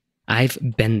alone. I've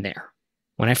been there.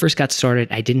 When I first got started,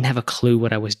 I didn't have a clue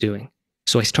what I was doing.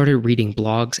 So I started reading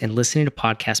blogs and listening to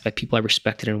podcasts by people I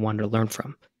respected and wanted to learn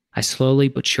from. I slowly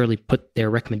but surely put their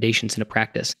recommendations into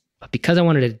practice. But because I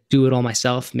wanted to do it all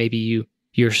myself, maybe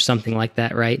you're something like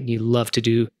that, right? You love to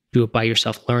do it by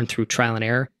yourself, learn through trial and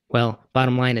error. Well,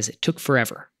 bottom line is it took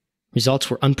forever. Results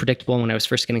were unpredictable when I was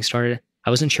first getting started. I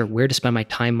wasn't sure where to spend my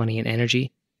time, money, and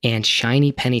energy. And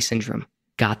shiny penny syndrome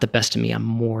got the best of me on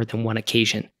more than one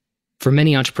occasion. For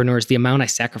many entrepreneurs, the amount I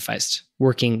sacrificed,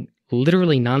 working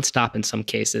literally nonstop in some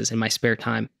cases in my spare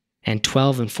time, and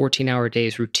 12 and 14-hour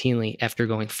days routinely after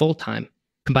going full-time,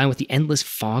 combined with the endless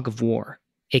fog of war,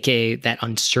 aka that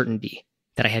uncertainty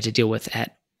that I had to deal with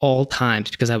at all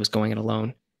times because I was going it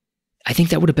alone. I think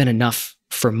that would have been enough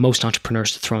for most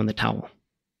entrepreneurs to throw in the towel.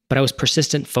 But I was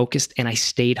persistent, focused, and I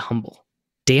stayed humble.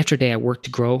 Day after day, I worked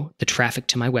to grow the traffic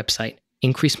to my website,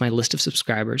 increase my list of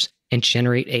subscribers, and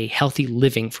generate a healthy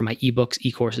living for my ebooks,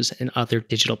 e-courses, and other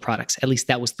digital products. At least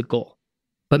that was the goal.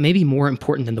 But maybe more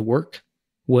important than the work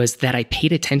was that I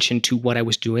paid attention to what I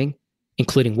was doing,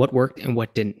 including what worked and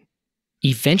what didn't.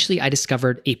 Eventually, I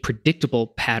discovered a predictable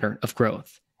pattern of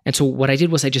growth. And so what I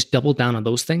did was I just doubled down on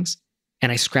those things,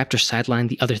 and I scrapped or sidelined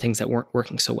the other things that weren't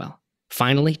working so well.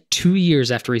 Finally, 2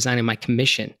 years after resigning my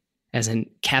commission as a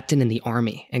captain in the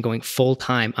Army and going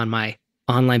full-time on my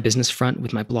online business front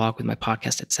with my blog, with my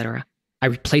podcast, etc., I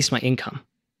replaced my income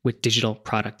with digital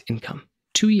product income.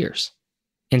 2 years.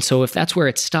 And so if that's where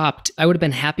it stopped, I would have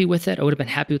been happy with it. I would have been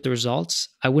happy with the results.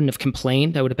 I wouldn't have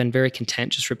complained. I would have been very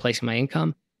content just replacing my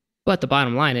income. But the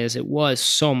bottom line is it was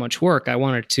so much work. I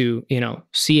wanted to,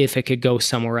 see if it could go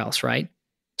somewhere else, right?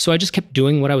 So I just kept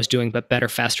doing what I was doing, but better,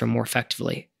 faster, and more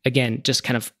effectively. Again, just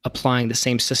kind of applying the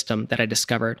same system that I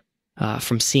discovered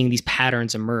from seeing these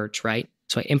patterns emerge, right?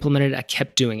 So I implemented it, I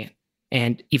kept doing it.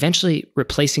 And eventually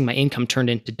replacing my income turned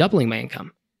into doubling my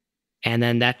income. And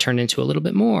then that turned into a little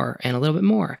bit more and a little bit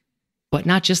more. But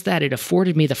not just that, it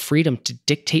afforded me the freedom to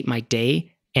dictate my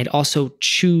day and also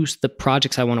choose the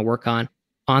projects I want to work on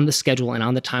the schedule and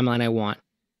on the timeline I want,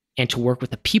 and to work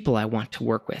with the people I want to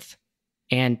work with.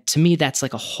 And to me, that's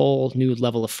like a whole new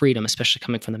level of freedom, especially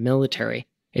coming from the military.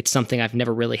 It's something I've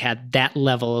never really had that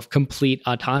level of complete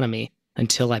autonomy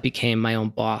until I became my own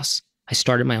boss. I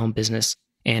started my own business,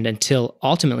 and until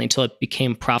it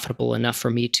became profitable enough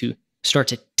for me to start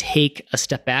to take a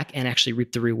step back and actually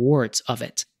reap the rewards of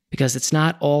it. Because it's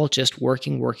not all just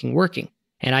working.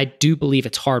 And I do believe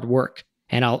it's hard work.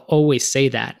 And I'll always say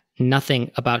that.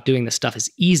 Nothing about doing this stuff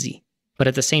is easy. But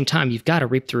at the same time, you've got to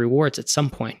reap the rewards at some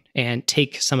point and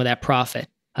take some of that profit,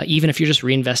 even if you're just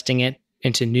reinvesting it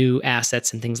into new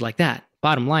assets and things like that.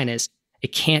 Bottom line is,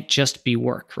 it can't just be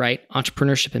work, right?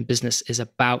 Entrepreneurship and business is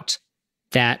about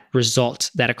that result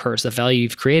that occurs, the value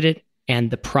you've created and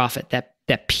the profit that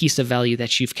that piece of value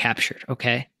that you've captured,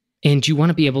 okay? And you want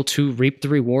to be able to reap the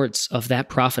rewards of that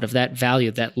profit, of that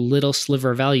value, that little sliver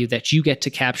of value that you get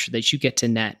to capture, that you get to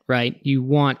net, right? You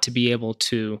want to be able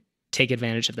to take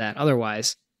advantage of that.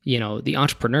 Otherwise, the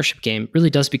entrepreneurship game really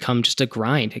does become just a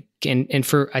grind. And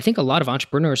for, I think, a lot of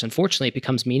entrepreneurs, unfortunately, it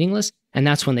becomes meaningless, and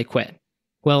that's when they quit.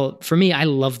 Well, for me, I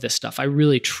love this stuff. I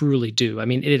really, truly do. I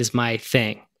mean, it is my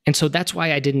thing. And so that's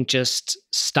why I didn't just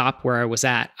stop where I was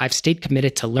at. I've stayed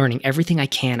committed to learning everything I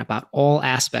can about all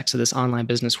aspects of this online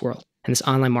business world and this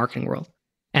online marketing world.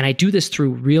 And I do this through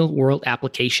real world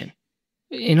application.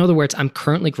 In other words, I'm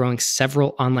currently growing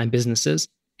several online businesses,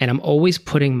 and I'm always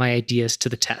putting my ideas to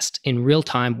the test in real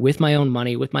time with my own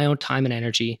money, with my own time and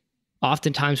energy,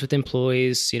 oftentimes with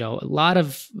employees, a lot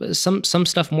of some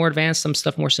stuff more advanced, some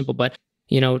stuff more simple, but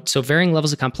so varying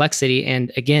levels of complexity,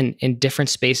 and again, in different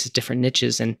spaces, different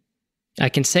niches. And I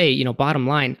can say, bottom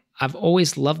line, I've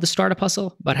always loved the startup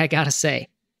hustle, but I gotta say,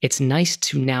 it's nice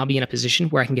to now be in a position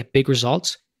where I can get big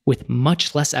results with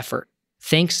much less effort,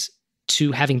 thanks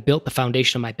to having built the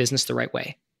foundation of my business the right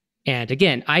way. And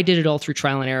again, I did it all through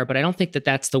trial and error, but I don't think that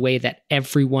that's the way that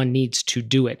everyone needs to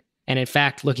do it. And in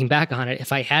fact, looking back on it,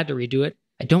 if I had to redo it,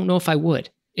 I don't know if I would.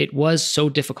 It was so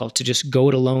difficult to just go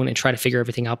it alone and try to figure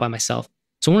everything out by myself.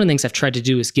 So one of the things I've tried to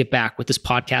do is give back with this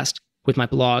podcast, with my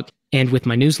blog, and with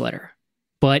my newsletter.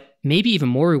 But maybe even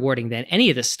more rewarding than any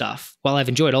of this stuff, while I've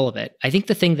enjoyed all of it, I think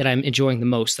the thing that I'm enjoying the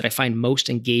most, that I find most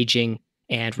engaging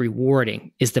and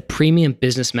rewarding, is the premium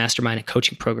business mastermind and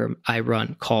coaching program I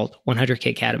run called 100K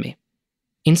Academy.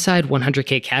 Inside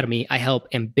 100K Academy, I help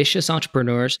ambitious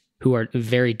entrepreneurs who are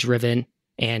very driven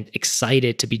and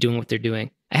excited to be doing what they're doing.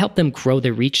 I help them grow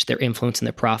their reach, their influence, and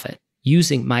their profit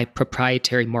using my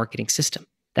proprietary marketing system.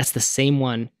 That's the same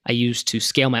one I use to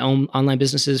scale my own online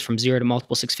businesses from 0 to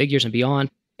multiple 6 figures and beyond.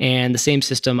 And the same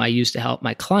system I use to help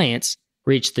my clients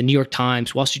reach the New York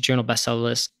Times, Wall Street Journal bestseller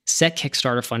list, set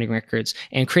Kickstarter funding records,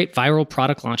 and create viral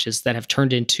product launches that have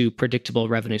turned into predictable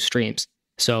revenue streams.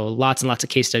 So lots and lots of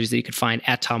case studies that you can find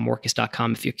at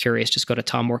tommorkes.com. If you're curious, just go to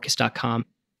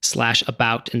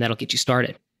tommorkes.com/about, and that'll get you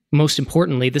started. Most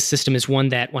importantly, this system is one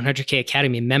that 100K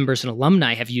Academy members and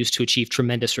alumni have used to achieve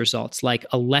tremendous results, like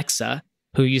Alexa,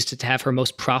 who used it to have her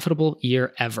most profitable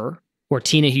year ever, or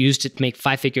Tina, who used it to make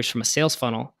 5 figures from a sales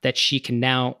funnel that she can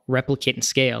now replicate and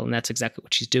scale, and that's exactly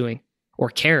what she's doing. Or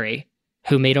Carrie,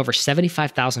 who made over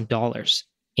 $75,000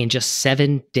 in just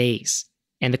 7 days.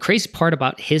 And the crazy part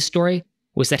about his story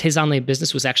was that his online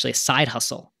business was actually a side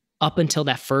hustle up until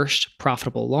that first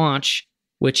profitable launch,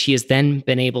 which he has then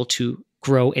been able to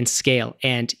grow and scale.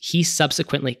 And he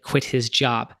subsequently quit his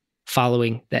job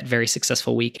following that very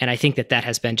successful week. And I think that that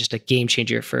has been just a game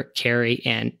changer for Carrie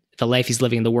and the life he's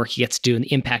living, the work he gets to do, and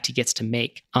the impact he gets to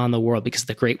make on the world because of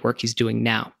the great work he's doing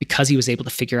now, because he was able to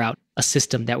figure out a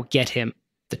system that would get him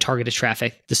the targeted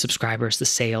traffic, the subscribers, the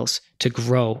sales to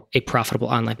grow a profitable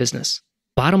online business.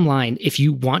 Bottom line, if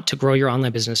you want to grow your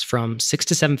online business from 6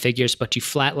 to 7 figures, but you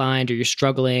flatlined or you're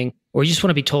struggling, or you just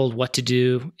want to be told what to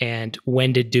do and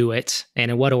when to do it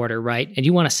and in what order, right? And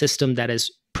you want a system that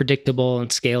is predictable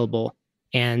and scalable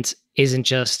and isn't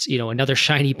just, another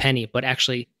shiny penny, but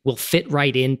actually will fit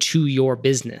right into your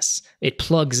business. It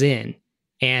plugs in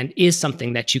and is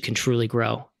something that you can truly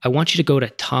grow. I want you to go to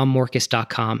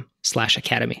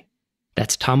tommorkes.com/academy.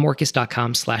 That's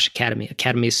tommorkes.com/academy.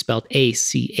 Academy is spelled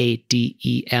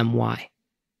ACADEMY.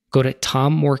 Go to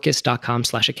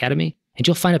tommorkes.com/academy, and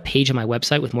you'll find a page on my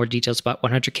website with more details about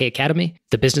 100K Academy,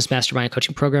 the business mastermind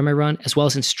coaching program I run, as well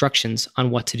as instructions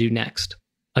on what to do next.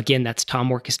 Again, that's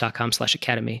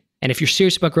tommorkes.com/academy. And if you're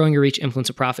serious about growing your reach, influence,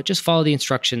 and profit, just follow the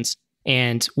instructions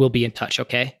and we'll be in touch,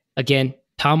 okay? Again,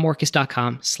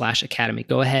 tommorkes.com/academy.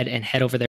 Go ahead and head over there.